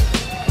brother ache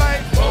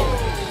like whoa.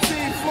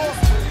 Team floor,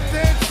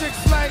 dead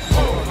chicks like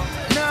whoa.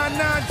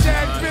 9-9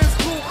 Jag Benz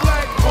coupe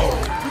like whoa.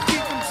 We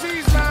keep them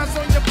cheese lines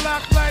on your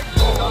block like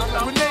whoa.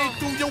 Grenade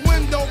through your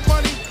window,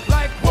 money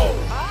like whoa.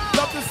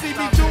 Love to see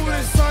me do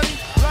this, sonny,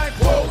 like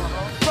whoa.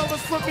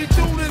 Brothers put me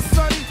through this,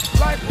 sonny,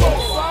 like whoa.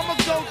 So I'ma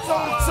go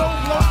toe-to-toe,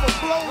 blow for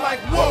blow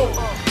like whoa.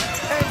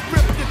 And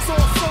rip your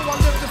torso, I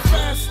live the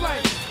fast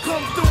life.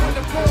 Come through in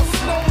the pour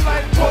slow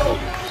like whoa.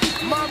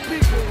 My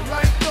people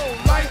like dough,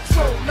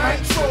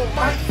 nitro,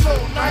 my flow,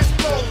 nice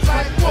clothes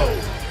like whoa.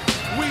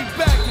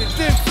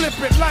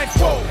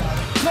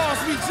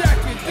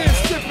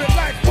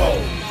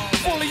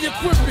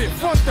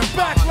 the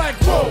back like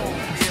whoa.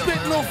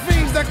 Spitting on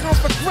fiends that come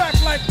for crack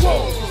like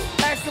whoa.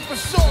 Asking for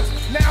shorts,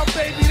 now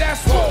baby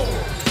that's whoa.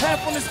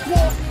 Half on the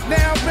squad,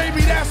 now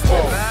baby that's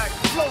whoa.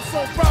 Flow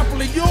so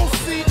properly, you'll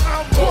see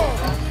I'm whoa.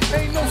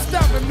 Ain't no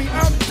stopping me,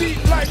 I'm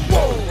deep like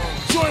whoa.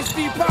 Joints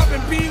be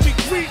popping, B, we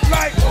creep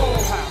like whoa.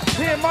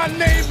 Hear my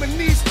name in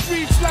these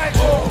streets like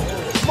whoa.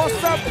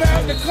 Must I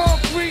pound the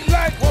concrete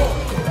like whoa.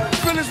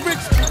 Feelings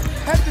rich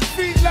at the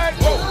feet like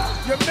whoa.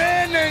 Your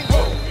man ain't,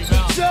 the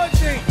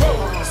judge ain't,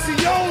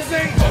 COs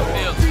ain't,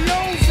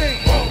 POs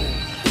ain't.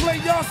 Play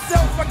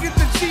yourself, I get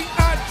the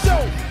G.I.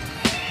 Joe.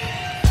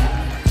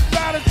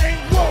 Riders ain't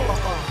whoa.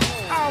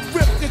 I'll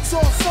rip the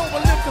torso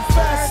and live the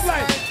fast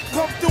life.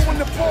 Come through in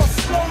the ball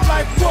slow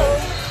like whoa.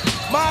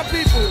 My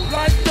people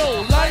like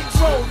dough, like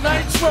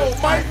nitro,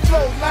 might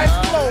flow, nice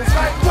clothes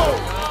like whoa.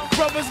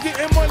 Brothers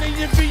getting money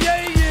in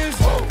VA is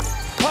whoa.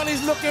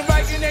 Honey's looking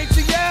right in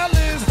ATL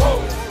is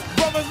whoa.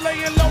 Brothers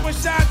laying low in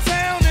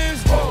Chi-Town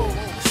is whoa.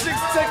 Six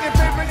taking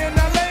paper in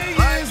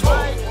LA is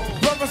whoa.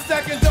 Brothers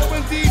stacking dough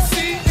in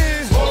DC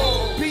is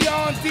whoa.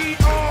 PR and DR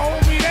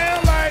hold me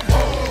down like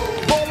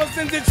whoa. Ballers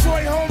in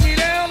Detroit hold me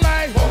down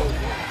like whoa.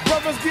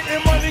 Brothers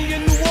getting money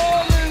in New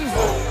Orleans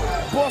whoa.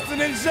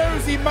 Boston and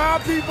Jersey, my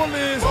people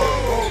is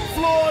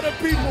Florida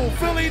people,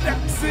 Philly,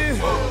 that's it.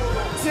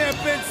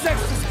 Tampa and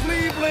Texas,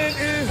 Cleveland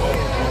is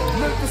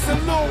Memphis and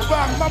Little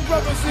Rock, my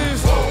brothers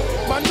is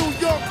my New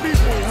York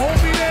people, hold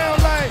me down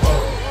like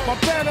my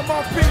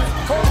Panama people,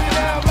 hold me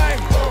down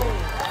like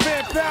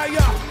Man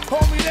Paya,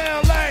 hold me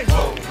down like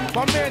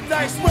my man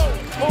Dice Road,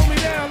 hold me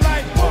down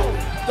like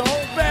the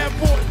whole bad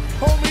boy,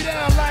 hold me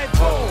down like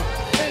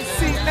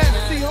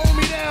NCNC, hold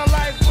me down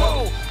like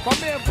my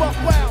man Buck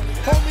Wild,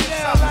 hold me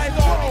down like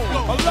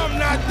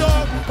Alumni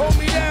Dog, hold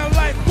me down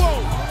like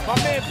whoa. My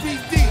man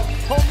PD,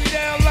 hold me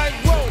down like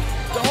whoa.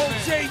 The whole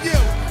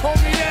JM, hold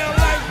me down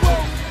like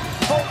whoa.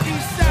 Whole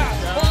East Side,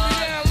 hold me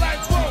down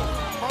like whoa.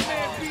 My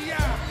man B.I.,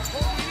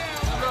 hold me down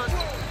like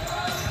whoa.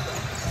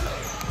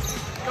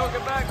 Yo,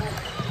 get back.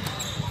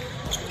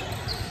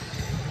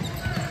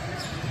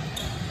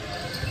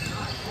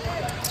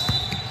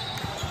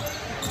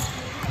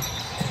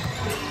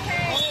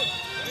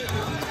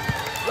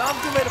 I'm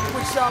getting ready to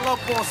put y'all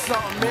up on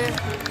something, man.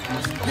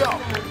 Yo,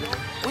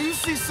 when you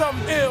see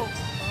something ill,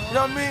 you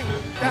know what I mean?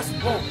 That's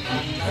whoa.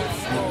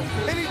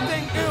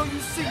 Anything ill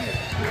you see it,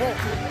 whoa.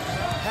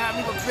 Have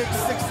me a big 6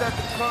 at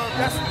the curb,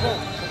 that's whoa.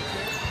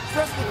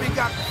 Especially if we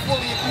got the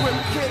fully equipped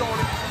kid on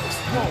it, it's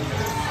whoa.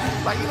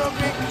 Like, you know what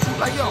I mean?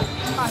 Like, yo,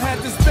 I had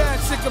this bad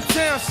chick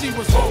uptown, she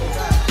was whoa.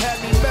 Had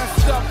me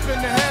messed up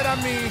in the head, I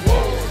mean,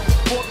 whoa.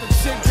 Bought the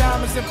chick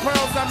diamonds and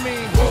pearls, I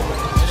mean, whoa.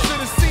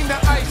 Should've seen the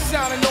ice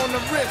shining on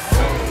the wrist.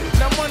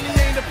 Now money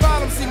ain't the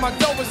problem, see my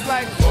dough is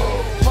like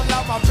pull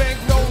out my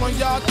bankroll on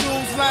y'all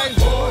dudes like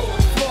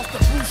lost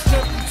the blue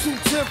strip from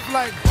 2/10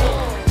 like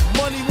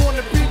money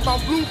wanna beat my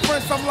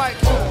blueprints, I'm like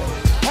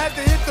had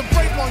to hit the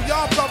brake on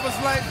y'all brothers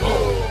like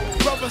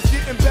brothers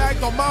getting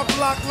bagged on my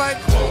block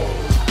like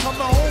coming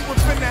home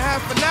within a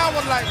half an hour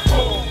like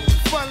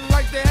fun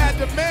like they had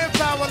the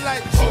manpower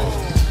like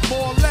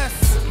more or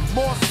less,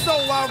 more so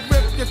I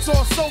rip your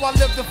torso, I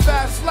live the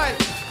fast life.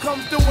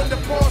 Come through in the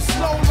ball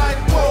slow like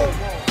whoa.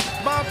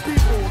 My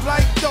people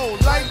like dough,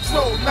 like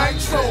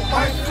nitro,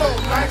 might flow,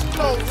 nice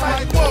clothes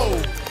like whoa.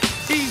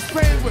 Ease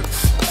pain with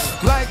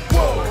like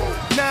whoa.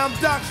 Now I'm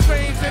Doc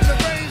Strange in the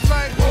range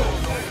like whoa.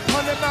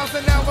 100 miles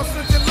an hour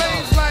switching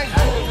lanes like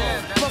whoa.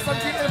 Plus I'm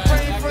getting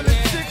brain from the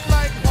chick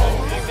like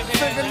whoa.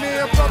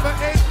 Fingernail brother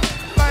ain't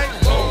like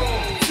whoa.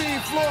 Team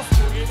floss,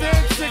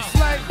 dead chicks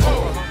like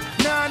whoa.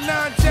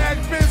 9-9 Jag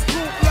Benz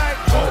group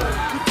like whoa.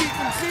 You keep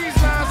them cheese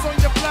lines on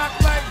your block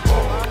like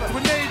whoa.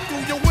 Grenade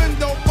through your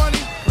window,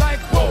 money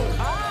like whoa.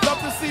 Love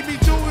to see me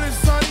do this,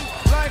 sonny,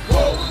 like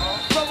whoa.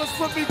 Brothers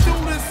put me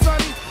through this,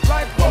 sonny,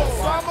 like whoa.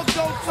 So I'ma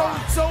go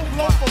toe-to-toe,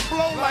 blow for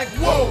blow like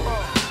whoa.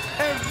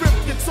 And rip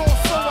your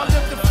torso, I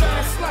live the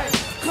fast life.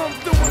 Come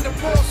through in the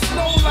ball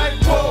slow like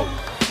whoa.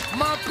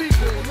 My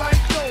people like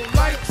dough,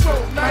 nitro,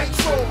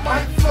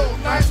 might flow,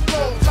 nice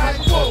clothes like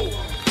whoa.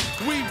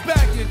 We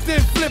back it,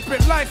 then flip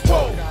it like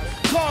whoa.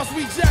 Cars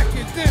we jack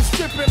it, then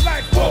strip it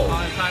like whoa.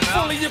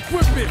 Fully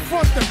equip it,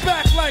 front to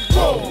back like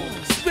whoa.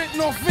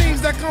 Spitting on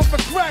fiends that come for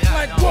crack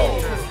like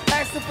whoa.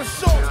 Asking for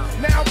shorts,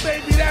 now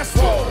baby that's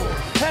whoa.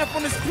 Half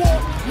on the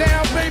squad,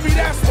 now baby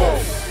that's whoa.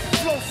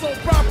 Flow so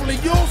properly,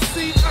 you'll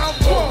see I'm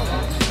whoa.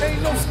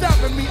 Ain't no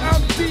stopping me,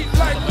 I'm deep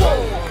like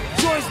whoa.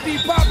 Joints be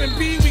popping,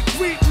 B, we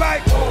creep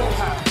like whoa.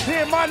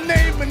 Hear my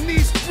name in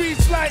these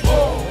streets like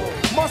whoa.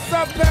 Must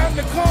I pound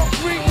the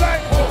concrete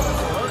like whoa.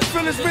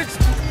 Feelings rich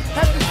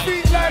at the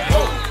feet like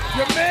whoa.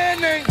 Your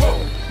man ain't,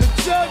 the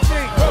judge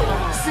ain't,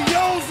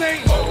 COs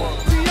ain't,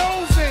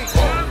 POs ain't.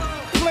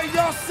 Play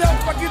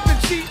yourself, I get the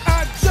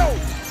G.I. Joe.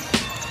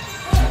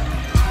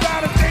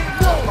 Riders ain't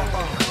whoa.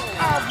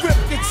 I rip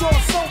the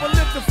torso and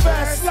live the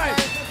fast life.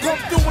 Come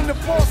through in the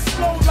ball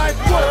slow like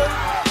whoa.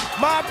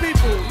 My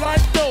people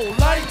like dough,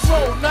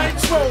 nitro,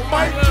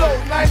 might flow,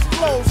 nice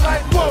clothes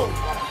like whoa.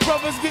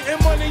 Brothers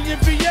getting money in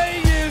VA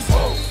is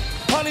whoa.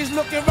 Honey's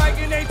looking right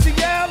in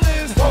ATL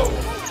is whoa.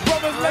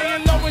 brothers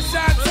laying low in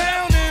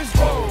Chi-Town is.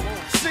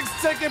 Six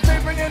taking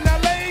paper in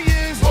LA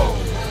is.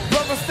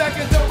 Brothers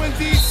stacking dough in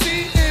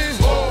DC is.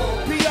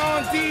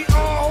 P.R.D.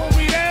 hold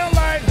me down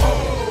like.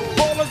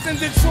 Ballers in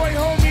Detroit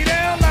hold me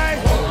down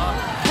like.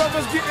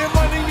 Brothers getting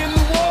money in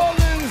New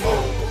Orleans.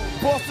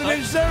 Boston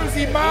and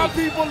Jersey, my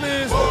people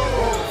is.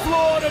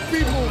 Florida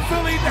people,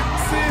 Philly,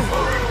 that's it.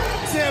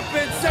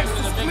 Tampa,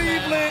 Texas,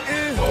 Cleveland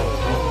is.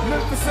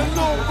 Memphis and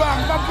Little Rock,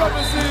 my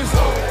brothers is.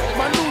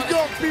 My New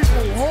York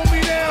people, hold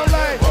me down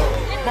like.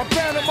 My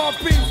Panama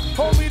peeps,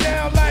 hold me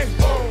down like.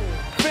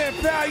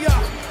 Vampire,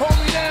 hold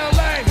me down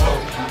like.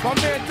 My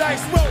man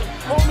Dice Road,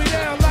 hold me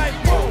down like.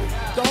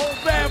 The whole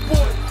bad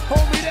boy,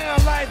 hold me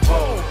down like.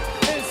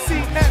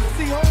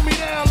 NCFC, hold me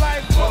down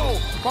like.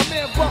 My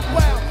man Buck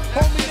Wild,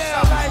 hold me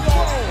down like.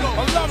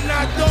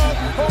 Alumni dog,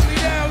 hold me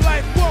down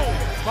like.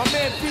 My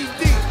man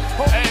PD,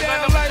 hold me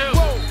down like.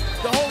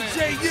 The whole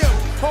JM,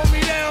 hold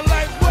me down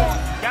like.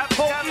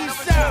 Whole East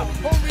Side,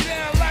 hold me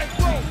down like.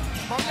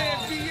 My man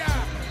VI,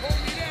 hold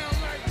me down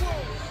like.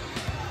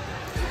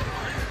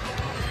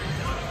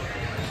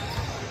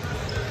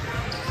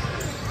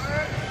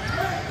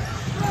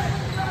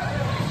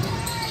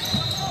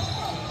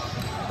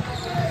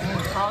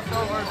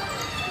 Crossover.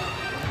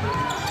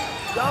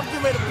 Yo, I'm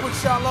getting ready to put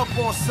y'all up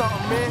on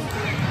something, man.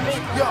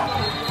 Yo,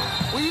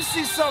 when you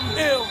see something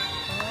ill,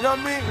 you know what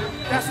I mean?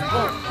 That's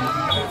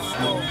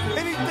woke.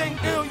 Anything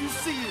ill you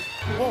see is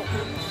woke.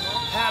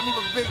 Have me a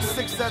big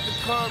six at the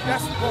curb,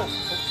 that's woke.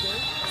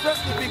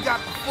 Especially if you got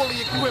the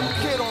fully equipped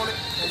kid on it,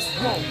 it's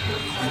woke.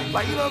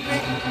 Like, you know what I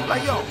mean?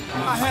 Like, yo,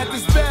 I had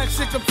this bad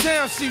chick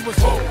uptown, she was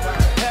woke.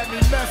 Had me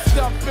messed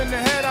up in the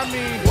head, I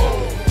mean.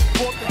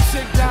 Bought the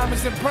chick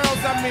diamonds and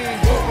pearls, I mean.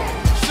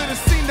 Should've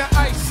seen the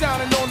ice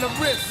shining on the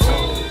wrist.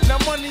 Now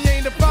money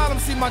ain't the problem,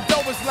 see my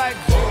dough is like.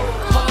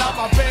 Pull out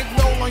my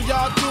bankroll on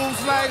y'all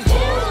dudes like.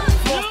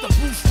 Lost the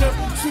boost tip,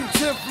 2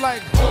 tip like.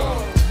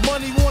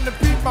 Money wanna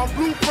beat my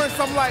blueprints,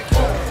 I'm like.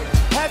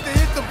 Had to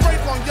hit the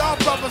brake on y'all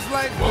brothers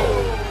like.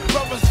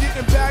 Brothers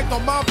getting bagged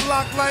on my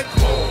block like.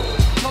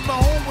 Coming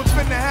home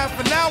within a half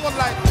an hour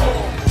like.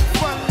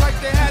 Frontin' like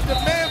they had the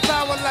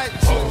manpower like.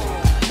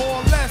 More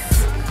or less,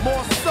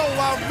 more so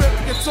I rip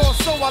guitar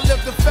so I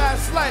live the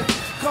fast life.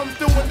 Come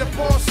through in the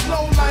ball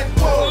slow like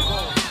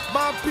whoa.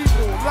 My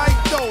people like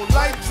dough,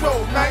 like dro,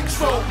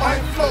 nitro, my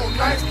flow,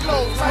 nice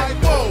clothes like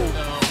whoa.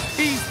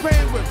 East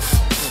Penguin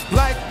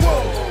like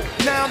whoa.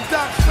 Now I'm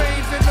Doc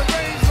Strange in the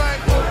range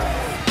like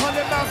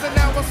 100 miles an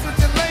hour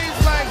switching lanes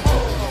like.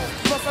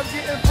 Plus I'm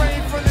getting brain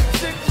from the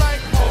chick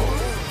like.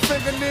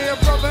 Fingernail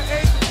brother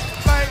 8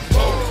 like.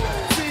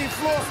 Team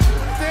floor,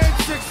 dead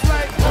chicks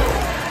like.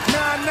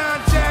 9-9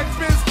 Jag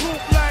Benz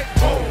coupe like.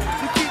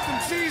 You keep them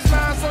cheese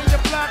lines on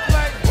your block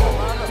like.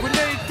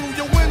 Grenade through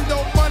your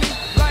window money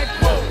like.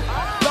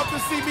 Love to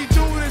see me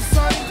do this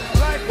sonny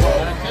like.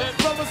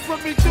 Brothers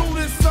put me through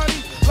this sonny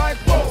like.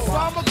 So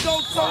I'ma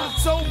go toe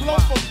to toe, blow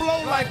for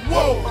blow like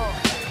whoa.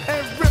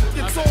 And rip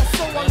your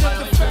torso, I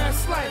live the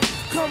fast life.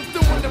 Come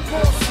through in the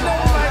ball slow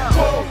like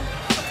whoa.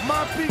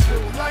 My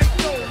people like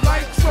dough,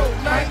 nitro,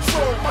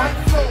 nitro, my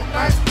flow,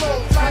 nice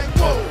clothes like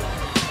whoa.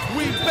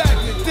 We back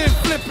it, then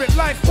flip it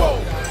like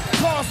whoa.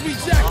 Cars we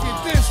jack it,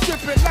 then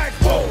strip it like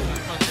whoa.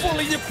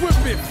 Fully equip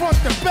it, front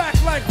to back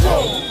like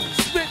whoa.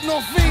 Spitting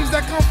on fiends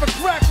that come for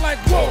crack like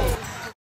whoa.